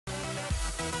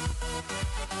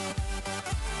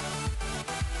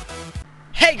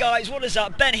Hey guys, what is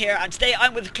up? Ben here, and today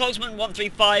I'm with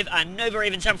Clogsmon135 and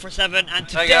Novaraven747, and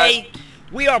today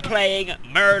we are playing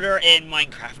Murder in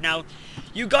Minecraft. Now,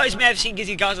 you guys may have seen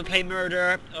Gizzy guys are playing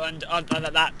Murder and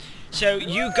like that. So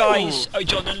you guys, oh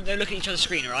John, they're looking at each other's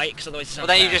screen, right? Because otherwise it's well,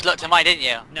 then you just looked at mine, didn't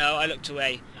you? No, I looked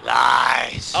away.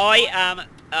 Lies. I am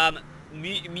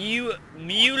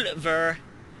Mulever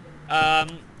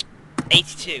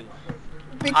 82.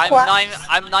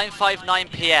 I'm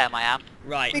 9:59 PM. I am.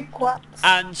 Right. Big quats.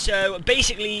 And so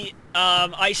basically,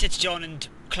 I said to John and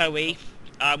Chloe,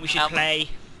 we should play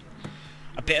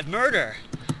a bit of murder.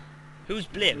 Who's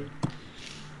Blim?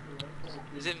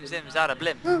 Zim zada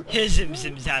blim.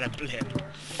 Zim zada blim.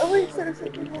 Oh wait, so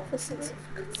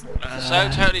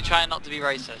Totally trying not to be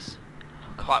racist.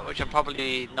 Quite, which I'm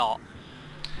probably not.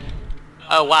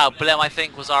 Oh wow, Blim I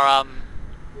think was our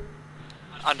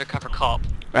undercover cop.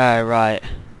 Right.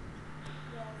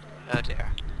 Oh dear.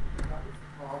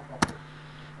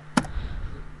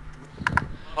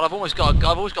 Well, I've always got a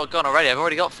gun already. I've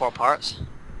already got 4 parts.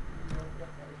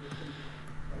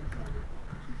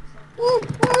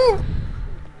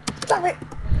 Damn it!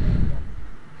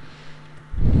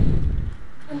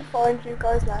 I'm gonna find you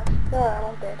guys now. There I am,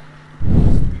 I'm dead.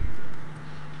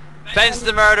 Ben's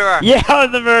the murderer! Yeah,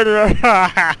 I'm the murderer!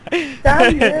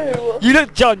 Damn you! You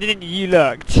looked, John, didn't you? You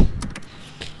looked.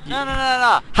 No.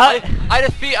 How? I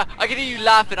could hear you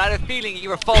laughing. I had a feeling you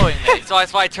were following me, so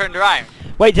that's why I turned around.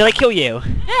 Wait, did I kill you?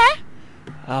 Yeah.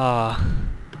 Oh.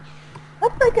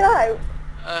 How'd they get out?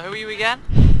 Who are you again?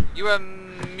 You were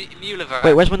Mulever.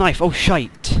 Wait, where's my knife? Oh,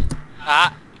 shite.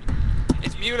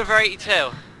 It's Mulever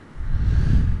 82.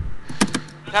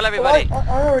 Tell everybody. Well,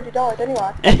 I already died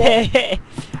anyway.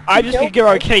 I'm just gonna go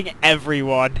around killing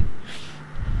everyone.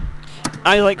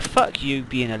 I'm like, fuck you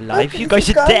being alive. You guys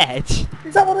are dead.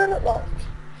 Is that what I look like?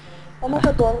 Oh my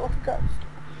god, do I look like a ghost?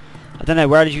 I don't know,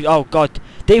 where did you... Oh god.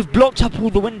 They've blocked up all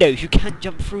the windows. You can't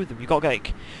jump through them. You gotta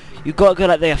go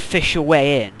like the official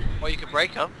way in. Or you could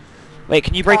break them. Wait,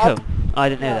 can you break them? I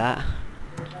didn't know that.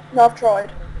 No, I've tried.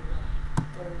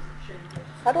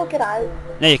 How do I get out?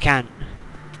 No, you can't.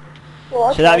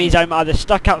 Well, So that means I'm either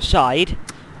stuck outside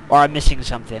or I'm missing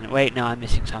something. Wait, no, I'm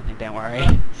missing something. Don't worry.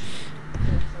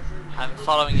 I'm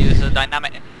following you. It's a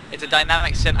dynamic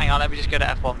synth. Hang on, let me just go to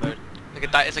F1 mode.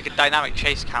 It's like a dynamic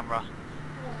chase camera.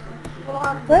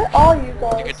 Where are you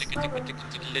guys?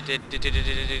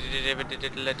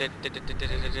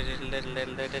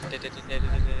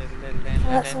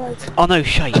 Oh no,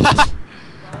 shite.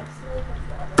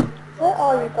 Where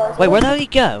are you guys? Wait, where did he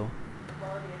go?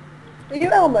 Are you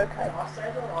Elmo cake?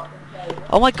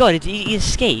 Oh my god, he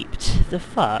escaped. The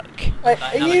fuck? Wait,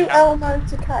 are you Elmo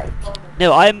to cake?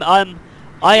 No, I am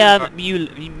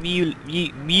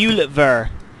Mulever.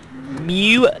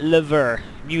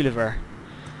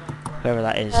 Whoever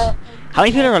that is. How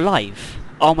many people are alive?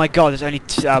 Oh my god, there's only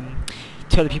two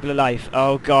other people alive.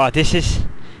 Oh god, this is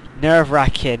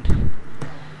nerve-wracking.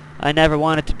 I never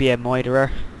wanted to be a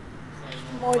murderer.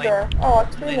 Murderer. Oh,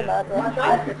 it's being a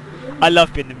murderer. I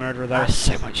love being the murderer though, it's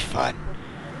so much fun.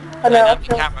 I know,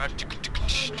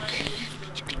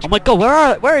 Oh my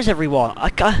god, where is everyone? I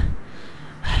can't...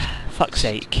 Fuck's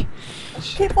sake. I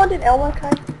keep finding Elmo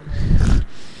cake.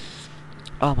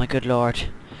 Oh my good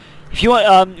lord. If you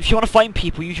want to find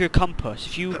people, use your compass.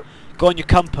 If you go on your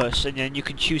compass and then you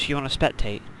can choose who you want to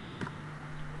spectate.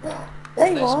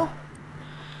 There you are.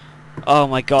 Oh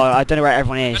my god, I don't know where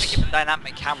everyone I'm is. gonna keep a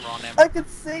dynamic camera on him. I can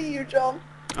see you, John.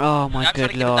 Oh my I'm good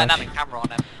trying to lord. keep a dynamic camera on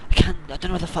him. I don't know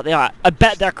where the fuck they are. I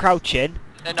bet they're crouching.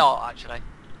 They're not actually.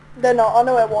 They're not. I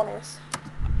know where one is.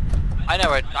 I know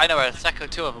where the second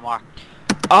 2 of them are.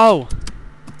 Oh.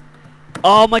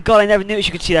 Oh my god, I never knew you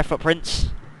could see their footprints.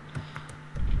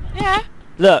 Yeah.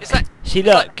 Look. It's like, See,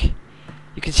 look.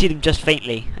 You can see them just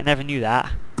faintly. I never knew that.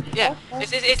 yeah.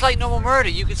 It's like normal murder.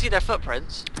 You can see their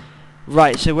footprints.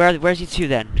 Right, so where's you two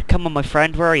then? Come on, my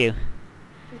friend, where are you?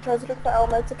 You trying to look for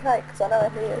Elmo to cake, because I know where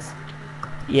he is.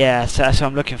 Yeah, so that's what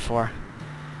I'm looking for.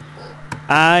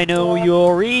 I know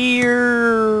you're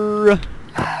here. You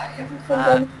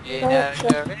know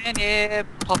you're in here.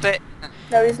 Pop it.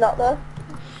 No, he's not though.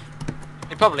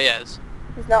 He probably is.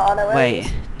 He's not. I know where he is.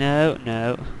 Wait,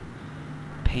 no.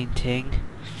 Painting.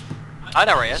 I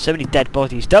know where he is. So many dead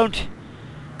bodies. Don't.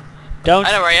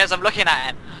 I know where he is. I'm looking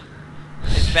at him.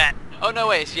 It's Ben. Oh no,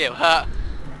 wait, it's you.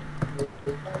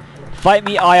 Fight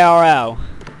me IRL.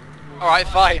 Alright,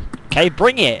 fine. Okay,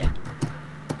 bring it.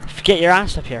 Get your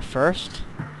ass up here first.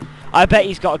 I bet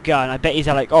he's got a gun. I bet he's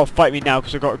like, oh, fight me now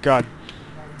because I've got a gun.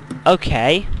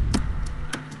 Okay.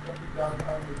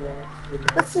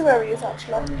 Let's see where he is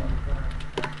actually.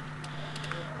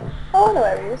 Oh, I know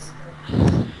where he is.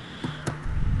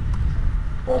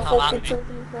 Come at me.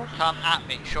 Come at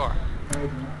me, sure.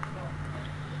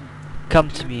 Come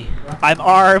to me. I'm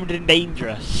armed and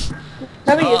dangerous.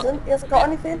 No, he isn't. He hasn't got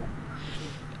anything.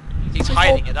 He's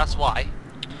hiding it, that's why.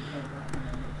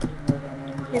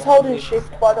 He's holding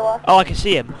shift, by the way. Oh, I can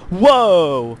see him.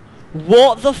 Whoa!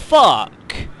 What the fuck?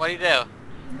 What do you do?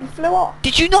 He flew off.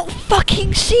 Did you not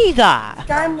fucking see that?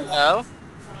 Game was... No?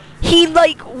 He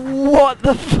like, what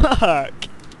the fuck?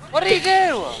 What did he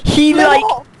do? He Flew like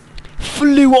off.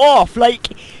 flew off. Like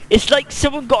it's like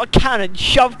someone got a cannon,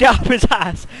 shoved it up his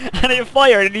ass, and it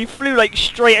fired, and he flew like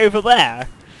straight over there.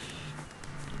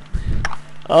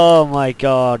 Oh my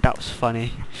god, that was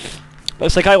funny.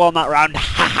 Looks like I won that round.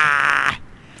 Ha ha.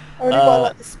 Only by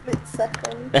like a split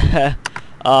second.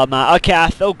 Oh man. Okay.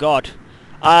 Oh god.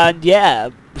 And yeah,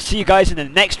 we'll see you guys in the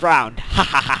next round. Ha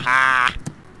ha ha ha.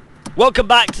 Welcome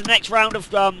back to the next round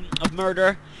of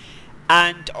murder.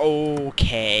 And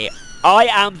okay, I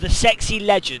am the sexy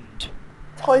legend.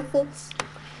 Typhus.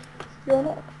 You're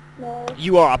not. No.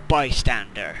 You are a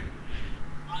bystander.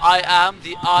 I am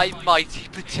the mighty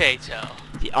potato.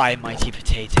 The mighty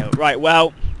potato. Right.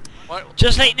 Well, What,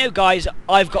 just let you know, guys,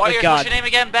 I've got the gun. what's your name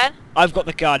again, Ben? I've got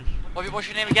the gun. What's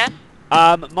your name again?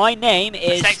 My name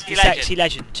is Sexy the sexy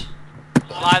legend.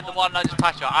 Well, I'm the one I just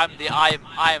patched out. I'm the mighty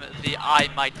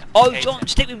potato. Oh, John,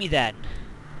 stick with me then.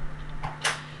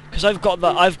 Because I've got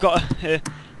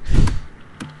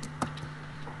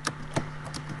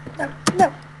No,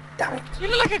 no. Damn it. You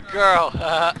look like a girl.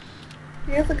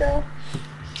 Here's a girl.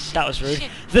 that was rude.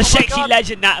 Shit. The Oh my sexy God.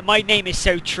 legend. That my name is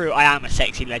so true. I am a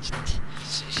sexy legend.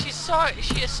 She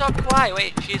is so quiet.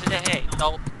 Wait, she's a hey.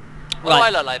 No. What do Right. I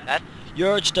look like, Ben?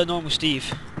 You're just a normal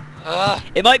Steve. Ugh.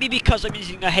 It might be because I'm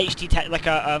using a HD like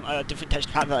a different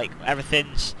texture pattern, like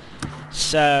everything's.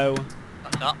 So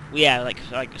No. yeah, like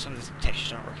some of the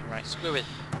textures aren't working right. Screw it.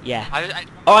 Yeah.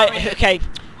 All All right. Okay.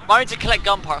 I'm going to collect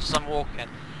gun parts as I'm walking.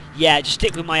 Yeah. Just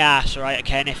stick with my ass, all right?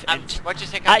 Okay. And if What do you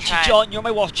think I'm actually, trying? John, you're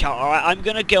my watch out. All right. I'm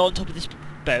gonna go on top of this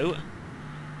boat.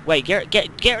 Wait. Get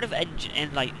rid of engine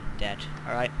and light dead.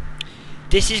 All right.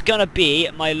 This is gonna be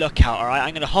my lookout. All right.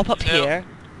 I'm gonna hop up Two. here.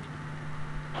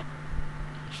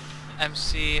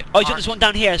 MC. Oh, John, there's one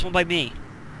down here. There's one by me.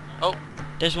 Oh.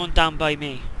 There's one down by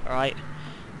me. All right.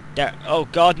 There. Oh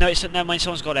God, no! It's never mind.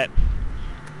 Someone's got it.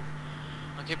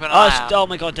 I'm keeping an Oh, eye out. oh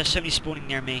my God! There's so many spawning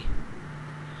near me.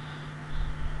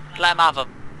 Let him have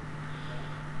them.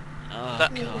 Oh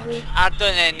That- God. I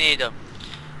don't need them.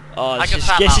 Oh, I can this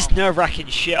fan is out. nerve-wracking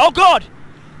shit. Oh God!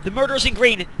 The murderer's in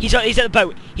green. He's at the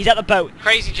boat. He's at the boat.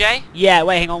 Crazy J? Yeah.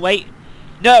 Wait. Hang on. Wait.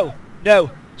 No. No.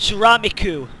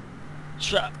 Ceramiku.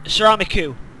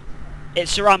 Ceramiku.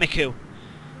 It's Ceramiku.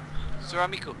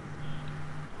 Suramiku.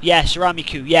 Yeah.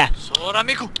 Ceramiku. Yeah.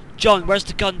 Suramiku. John, where's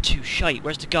the gun to? Shite.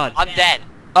 Where's the gun? I'm dead.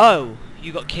 Oh,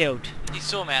 you got killed. He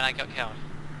saw me and I got killed.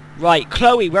 Right,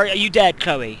 Chloe. Where are you? Dead,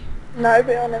 Chloe? No,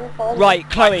 but I'll never find Right,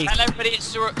 Chloe. Right, tell everybody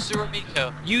it's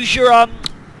Suramiku. Use your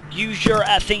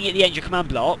thingy at the end, your command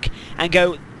block, and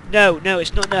go. No, no,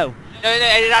 it's not no. No,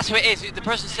 that's who it is. The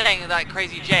person saying that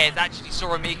Crazy J is actually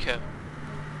Suramiku.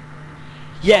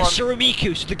 Yeah, Or-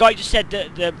 Suramiku. So the guy just said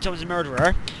that someone's a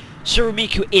murderer.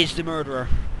 Suramiku is the murderer.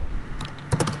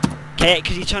 Okay,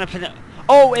 because he's trying to put it.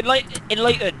 Oh,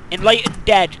 Enlighten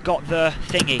dead got the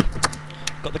thingy,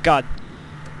 got the gun.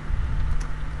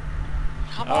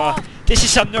 Come on. This is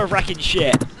some nerve-wracking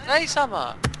shit. Say something.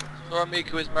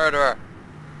 Suramiku is murderer.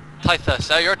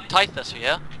 Typhus. Oh, you're Typhus,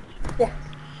 yeah? Yeah.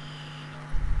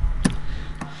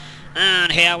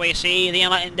 And here we see the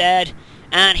Enlightened dead,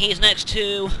 and he's next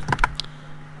to.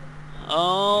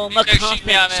 Oh, He's gonna shoot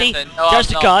me McCuffin. out, See, Nathan. No, there's I'm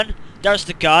the not. gun. There's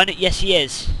the gun. Yes, he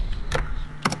is.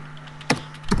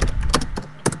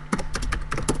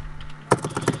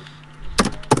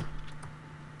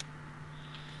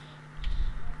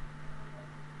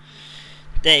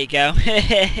 There you go.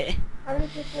 How many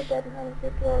people are dead and how many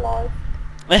people are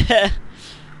alive?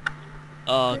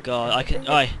 Oh God, I can.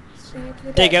 I. So you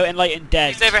two There you go, dead. Enlightened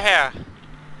dead. He's over here.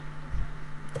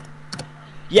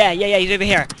 Yeah, he's over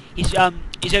here.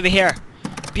 He's over here.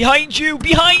 Behind you!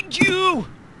 Behind you!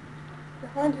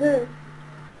 Behind who?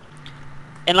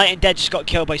 Enlightened dead just got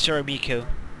killed by Suramiku.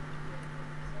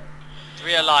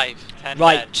 3 alive. 10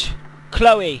 Right, dead.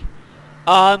 Chloe.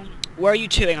 Where are you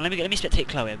two? Hang on, let me spectate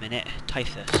Chloe a minute.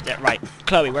 Typhus. Yeah, right,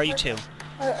 Chloe, where are you two?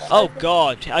 Oh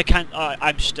God, I can't.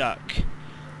 I'm stuck.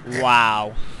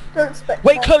 Wow. Don't spectate.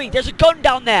 Wait, Chloe, there's a gun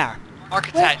down there.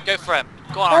 Architect, go for him.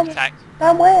 Go on, Architect.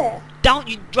 Down where? Down,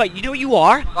 right? You know where you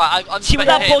are. Right, I'm See where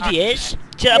that spectating body is. See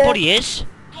where that Yeah. body is.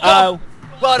 Go. Oh,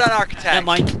 Well done, Architect. never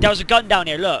mind. There was a gun down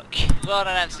here. Look. Well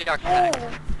done, MC Architect.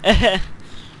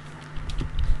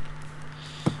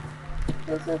 Oh.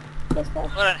 That's fine.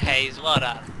 Well done, Hayes. Well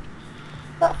done.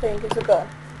 That thing is a gun.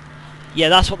 Yeah,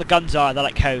 that's what the guns are. They're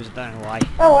like hose. I don't know why.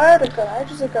 Oh, I had a gun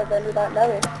ages ago then without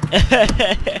knowing.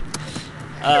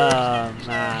 Oh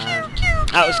man,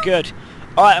 that was good.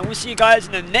 Alright, and we'll see you guys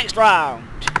in the next round.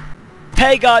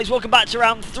 Hey guys, welcome back to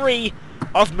round 3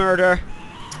 of Murder.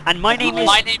 And my name's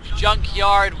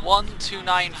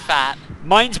Junkyard129 Fat.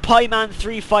 Mine's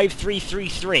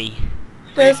Pieman35333.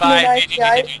 There's me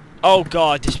 98. Oh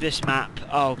god, this map.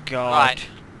 Oh god. Right.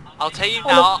 I'll tell you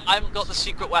now, I've got the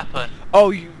secret weapon.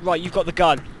 Oh, right, you've got the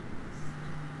gun.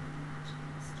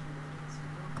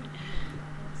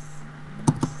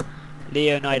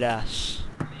 Leonidas.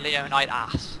 Leonite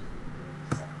ass.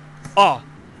 Oh,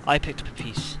 I picked up a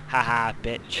piece. Haha,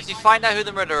 bitch. If you find out who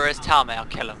the murderer is, tell me, I'll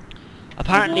kill him.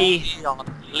 Apparently...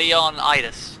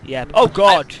 Leonidas. Yeah. Oh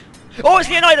god. Oh, it's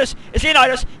Leonidas! It's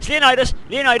Leonidas! It's Leonidas!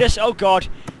 Leonidas! Oh god.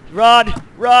 Run!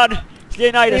 Run! It's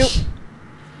Leonidas!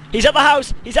 He's at the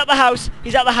house! He's at the house!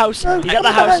 He's at the house! He's at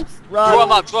the house! Run! Draw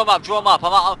him up, draw him up, draw him up.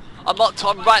 I'm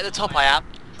right at the top, I am.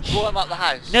 Draw him up the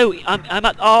house. No, I'm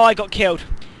at... Oh, I got killed.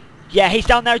 Yeah, he's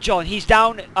down there, John. He's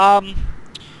down,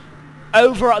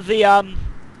 over at the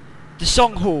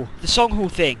song hall. The song hall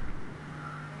thing.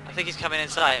 I think he's coming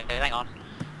inside. Hang on.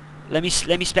 Let me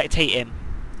spectate him.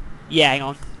 Yeah, hang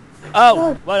on.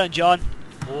 Oh, well done, John.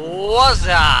 What's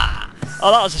that?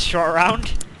 Oh, that was a short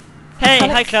round. Hey,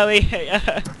 hi, Chloe.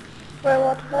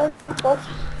 What?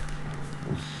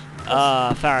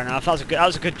 Fair enough. That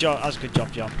was a good job. That was a good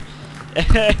job, John.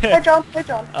 Hey John.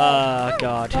 Oh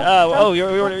god. Oh,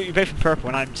 you're both in purple,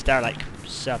 and I'm there like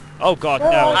sub. Oh god,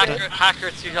 no. Hacker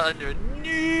 200.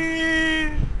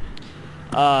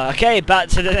 Okay, back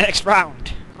to the next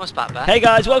round. What's back there? Hey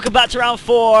guys, welcome back to round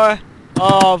 4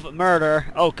 of Murder.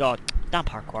 Oh god, damn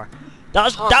parkour.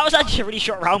 That was actually a really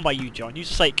short round by you, John. You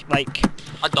just like I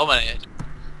dominated.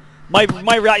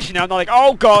 my reaction now. I'm not like,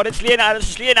 oh god, it's Leonidas,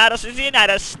 it's Leonidas, it's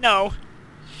Leonidas. No.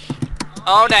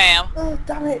 Oh damn. Oh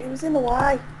damn it, it was in the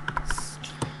way.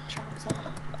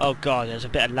 Oh god, there's a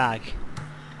bit of lag.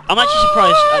 I'm actually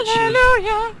surprised. Actually,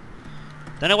 Hallelujah.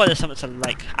 don't know why there's something to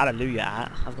like hallelujah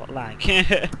at. I've got lag. Hey,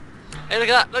 look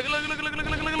at that! Look!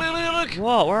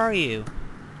 What? Where are you?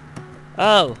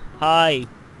 Oh, hi,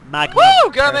 Magma.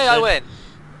 Woo! Go me! I win.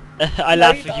 I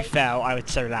laugh if you fell. I would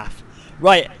so laugh.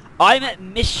 Right, I'm at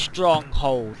Miss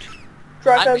Stronghold.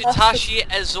 I'm Katashi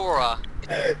Azora.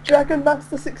 Dragon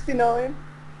Master 69.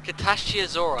 Katashi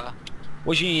Azora.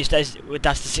 What do you use? That's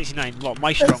the 69. What?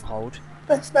 My Stronghold.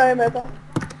 Best name ever.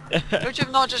 Don't you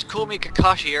have not just call me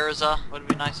Kakashi Urza? Wouldn't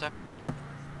it be nicer?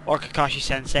 Or Kakashi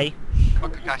Sensei. Or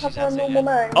Kakashi Have a Sensei. normal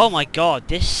Yeah. name. Oh my god,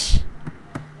 this.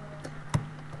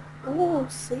 Ooh,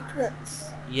 secrets.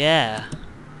 Yeah.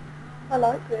 I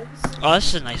like this. Oh, this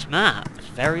is a nice map.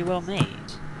 Very well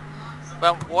made.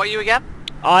 Well, what are you again?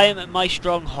 I'm at my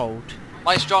Stronghold.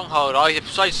 My stronghold. I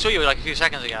saw you like a few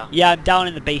seconds ago. Yeah, I'm down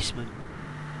in the basement.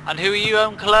 And who are you,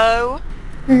 Chloe?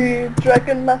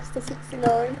 Dragon Master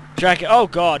 69. Dragon. Oh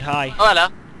god, hi. Oh hello.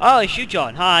 Oh, it's you,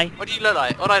 John. Hi. What do you look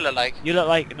like? What do I look like? You look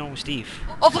like normal Steve.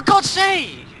 Oh, for God's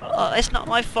sake! Oh, it's not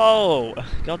my fault.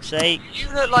 God's sake.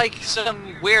 You look like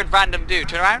some weird random dude.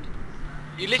 Turn around.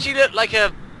 You literally look like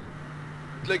a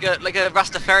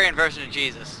Rastafarian version of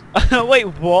Jesus. Wait,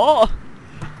 what?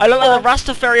 I look like the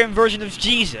Rastafarian version of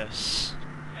Jesus.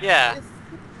 Yeah. Is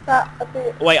that a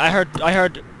bit... Wait, I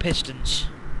heard pistons.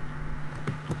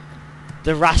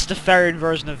 The Rastafarian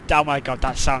version of... Oh my god,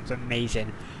 that sounds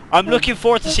amazing. I'm looking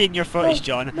forward to seeing your footage,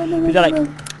 John. No, They're like,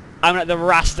 I'm like the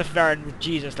Rastafarian with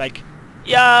Jesus, like,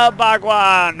 yeah,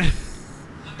 Bhagwan.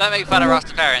 Don't make fun of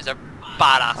Rastafarians. They're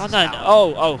badass. Oh no,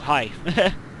 oh, hi.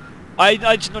 I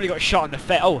just nearly got shot in the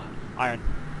face. Oh, iron.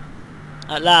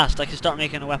 At last, I can start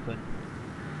making a weapon.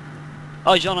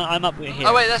 Oh, John, I'm up here.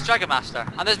 Oh wait, that's Dragon Master.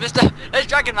 And there's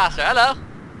Dragon Master. Hello.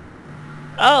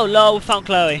 Oh, lol, found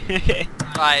Chloe.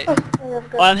 Right. Oh,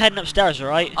 Oh, I'm heading upstairs,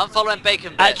 alright? I'm following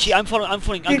Bacon Bits. Actually, I'm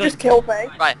following. you just killed me.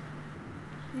 Right.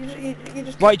 You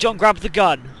just... Right, John, grab the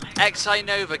gun. XI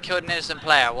Nova killed an innocent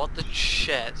player. What the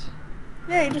shit?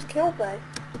 Yeah, you just killed me.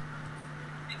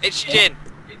 It's Jin.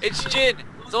 It's Jin.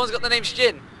 Someone's got the name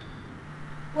Jin.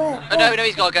 Where? Oh no,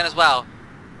 he's got a gun as well.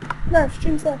 No,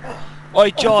 Stream's there.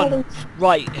 Alright, Oh, John. hold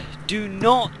Right, do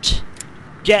not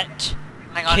get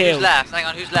Hang on, killed. who's left? Hang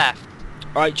on, who's left?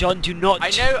 Alright, John, do not I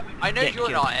know get you're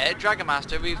killed. not it, Dragon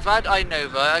Master. We've had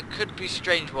Inova. It could be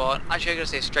Strange One. Actually, I'm gonna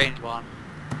say Strange One.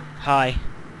 Hi.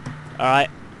 Alright.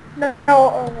 No,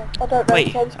 I don't know.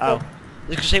 Wait, Sounds oh. good. I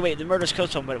was gonna say, wait, the murder's killed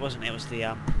someone, but it wasn't. It was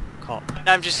the, cop.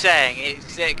 No, I'm just saying.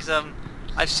 It's because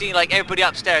I've seen like everybody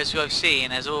upstairs who I've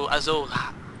seen has all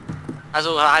had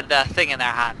the thing in their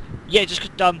hand. Yeah, just,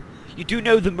 You do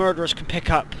know the murderers can pick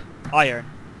up iron.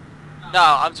 No,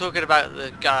 I'm talking about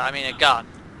the gun. I mean a gun.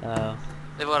 Oh.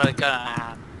 They've got a gun in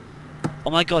hand. Oh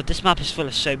my god, this map is full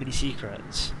of so many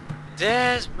secrets.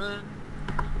 Desmond.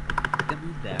 Don't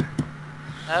move there.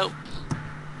 Nope.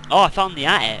 Oh, I found the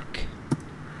attic.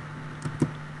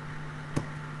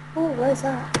 Oh, where's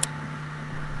that?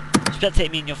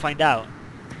 Spectate me and you'll find out.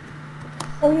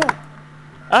 Oh yeah.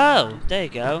 Oh, there you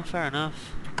go. Fair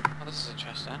enough. Oh, this is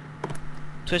interesting.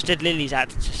 Twisted Lily's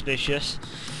acting suspicious.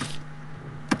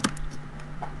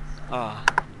 Ah.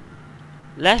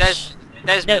 Let's...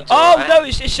 Desmond. No. Oh right? no,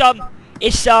 it's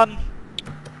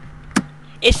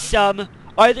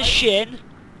either Shin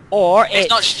or It's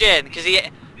not Shin because he.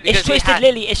 It's Twisted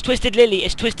Lily. It's Twisted Lily.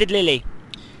 It's Twisted Lily.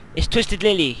 It's Twisted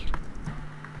Lily.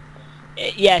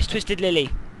 Yeah, it's Twisted Lily.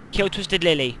 Kill Twisted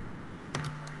Lily.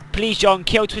 Please, John,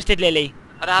 kill Twisted Lily.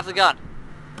 I don't have the gun.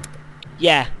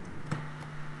 Yeah.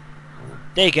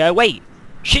 There you go. Wait.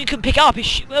 Shin can pick up.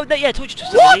 Well, no, yeah, I told you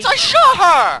Twisted What? Lily. I shot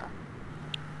her.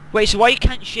 Wait, so why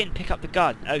can't Shin pick up the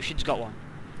gun? Oh, Shin's got one.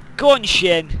 Go on,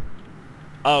 Shin.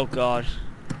 Oh, God.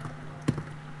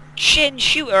 Shin,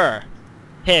 shoot her.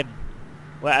 Him.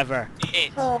 Whatever.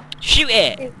 It. Oh, Shoot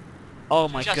it. Oh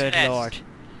my Just good missed. lord.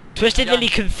 Twisted Yeah. Lily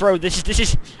can throw. This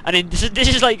is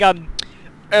like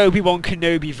Obi-Wan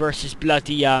Kenobi versus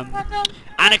bloody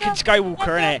Anakin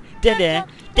Skywalker, innit?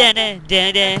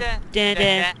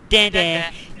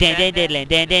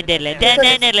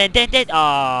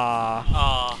 Aww.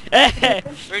 Oh. We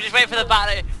were just waiting for the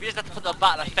battle. We just have to put the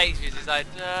battle of face music. It's like.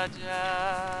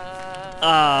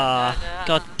 Ah,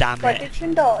 god damn wait, it. did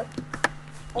Shin die?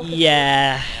 Oh,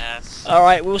 Yeah. Yes.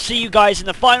 Alright, we'll see you guys in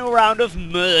the final round of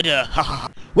murder.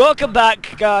 Welcome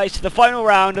back, guys, to the final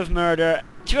round of murder.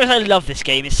 To be honest, I love this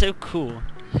game. It's so cool.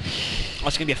 Oh,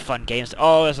 it's going to be a fun game.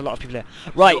 Oh, there's a lot of people there.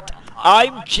 Right,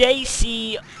 I'm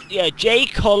JC... Yeah, J.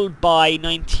 Colby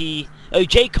 90... Oh,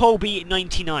 J. Colby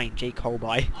 99. J.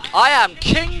 Colby. I am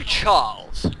King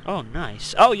Charles. Oh,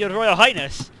 nice. Oh, your Royal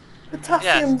Highness.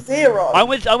 Potassium Yes. 0. I'm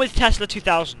with Tesla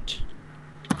 2000.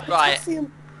 Right.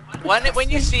 Potassium. When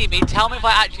you see me, tell me if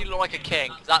I actually look like a king.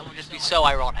 'Cause that would just be so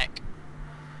ironic.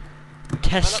 If I look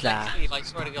Tesla. like Steve, I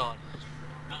swear to God.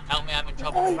 Help me, I'm in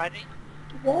trouble Why? already.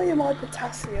 Why am I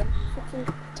potassium? Fucking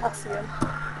potassium.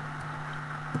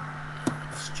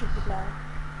 Stupid man.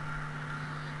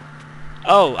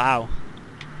 Oh, ow.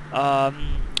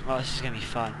 Oh, this is going to be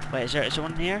fun. Wait, is there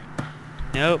one here?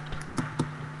 Nope.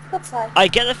 What's that? I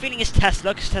get the feeling it's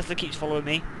Tesla, because Tesla keeps following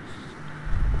me.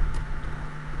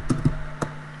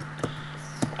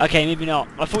 Okay, maybe not.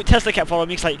 I thought Tesla kept following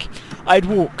me, it's like, I'd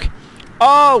walk.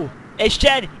 Oh! It's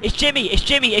Jen! It's Jimmy! It's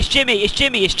Jimmy! It's Jimmy! It's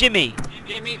Jimmy! It's Jimmy!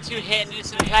 Give me 2 hit an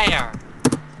innocent player.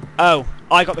 Oh,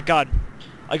 I got the gun.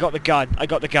 I got the gun. I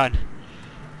got the gun.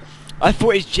 I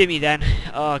thought it was Jimmy then.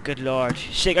 Oh, good lord.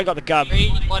 Sick, I got the gun.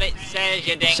 Read what it says,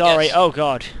 you dingus. Sorry, oh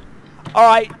god.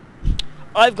 Alright.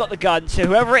 I've got the gun, so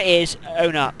whoever it is,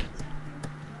 own up.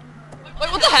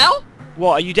 Wait, what the hell?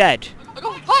 What, are you dead? I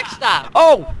got backstabbed.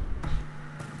 Oh!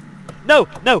 No,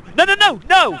 no, no, no, no,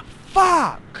 no!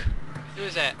 Fuck! Who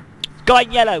is it? Guy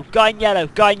in yellow, guy in yellow,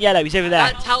 guy in yellow, he's over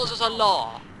there. That tells us a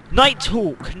lot.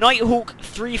 Nighthawk, Nighthawk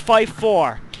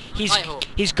 354. Nighthawk.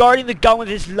 He's guarding the gun with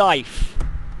his life.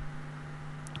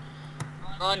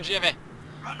 Run, Jimmy.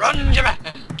 Run, Jimmy.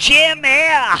 Jimmy!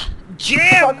 I've Jimmy!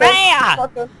 got a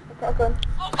gun. I've got a gun.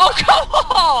 Oh, come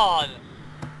on!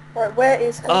 Right, where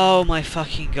is he? Oh my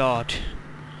fucking god.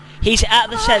 He's at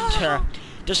the centre.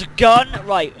 There's a gun,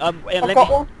 right, I've let got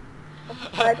me... one.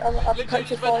 I've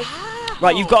petrified.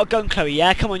 Right, you've got a gun, Chloe,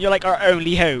 yeah? Come on, you're like our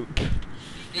only hope.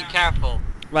 Be careful.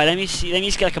 Right, let me just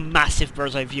get like a massive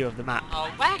bird's eye view of the map.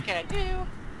 Oh, wackadoo.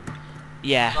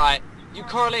 Yeah. Right, you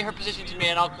correlate her position to me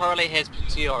and I'll correlate his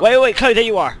to yours. Wait, Chloe, there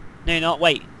you are. No, you're not,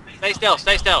 wait. Stay still,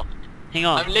 stay still. Hang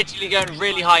on. I'm literally going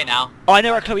really high now. Oh, I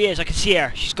know where Chloe is, I can see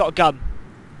her. She's got a gun.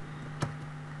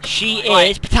 She Right,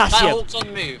 is potassium. Nighthawk's on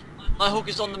the move. Nighthawk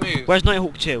is on the move. Where's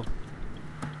Nighthawk 2?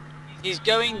 He's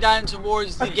going down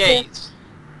towards the Okay. gates.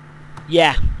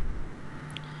 Yeah.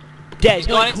 There, He's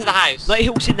going into the house.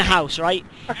 Nighthawk's in the house, right?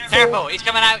 Careful, he's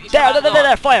coming out. He's There, coming there, out there, the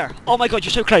there, fire! Oh my god,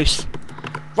 you're so close.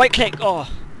 Right click, oh. door.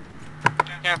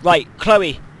 Careful. Right,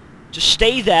 Chloe. Just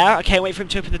stay there. Okay, wait for him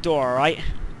to open the door, alright?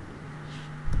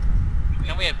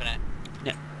 Can we open it?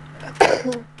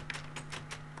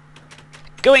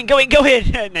 Go in, go in, go in!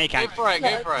 No, you Go can't. for it,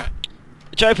 go for it.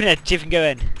 Try open it, see if you can go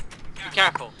in. Be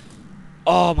careful.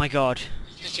 Oh my god.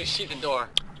 Just shoot the door.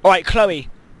 Alright, Chloe.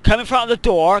 Come in front of the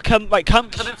door. Come Come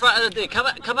in front of the door.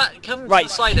 Come Right. to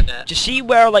the side of it. Just see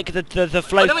where, like, the Oh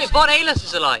float... no, wait, Von Alis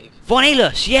is alive. Von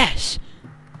Alis, yes!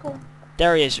 Cool.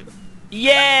 There he is.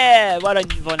 Yeah! Well done,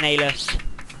 Von Alis.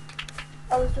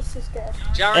 I was just too scared.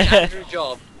 Jared Andrew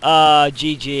job.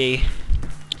 GG.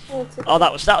 Oh,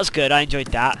 that was good. I enjoyed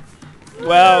that.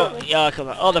 Well, yeah, come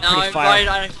on. Oh, the now pretty fireworks.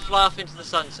 I fly off into the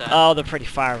sunset. Oh, the pretty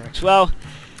fireworks. Well,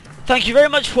 thank you very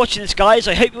much for watching this, guys.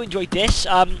 I hope you enjoyed this.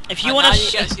 If you want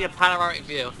us, you get to see a panoramic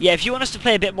view. yeah, if you want us to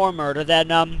play a bit more murder,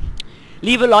 then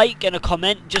leave a like and a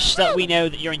comment, just so that we know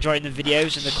that you're enjoying the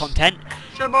videos and the content.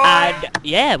 And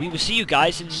yeah, we will see you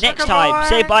guys in next time.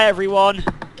 Say bye, everyone.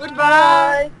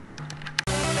 Goodbye.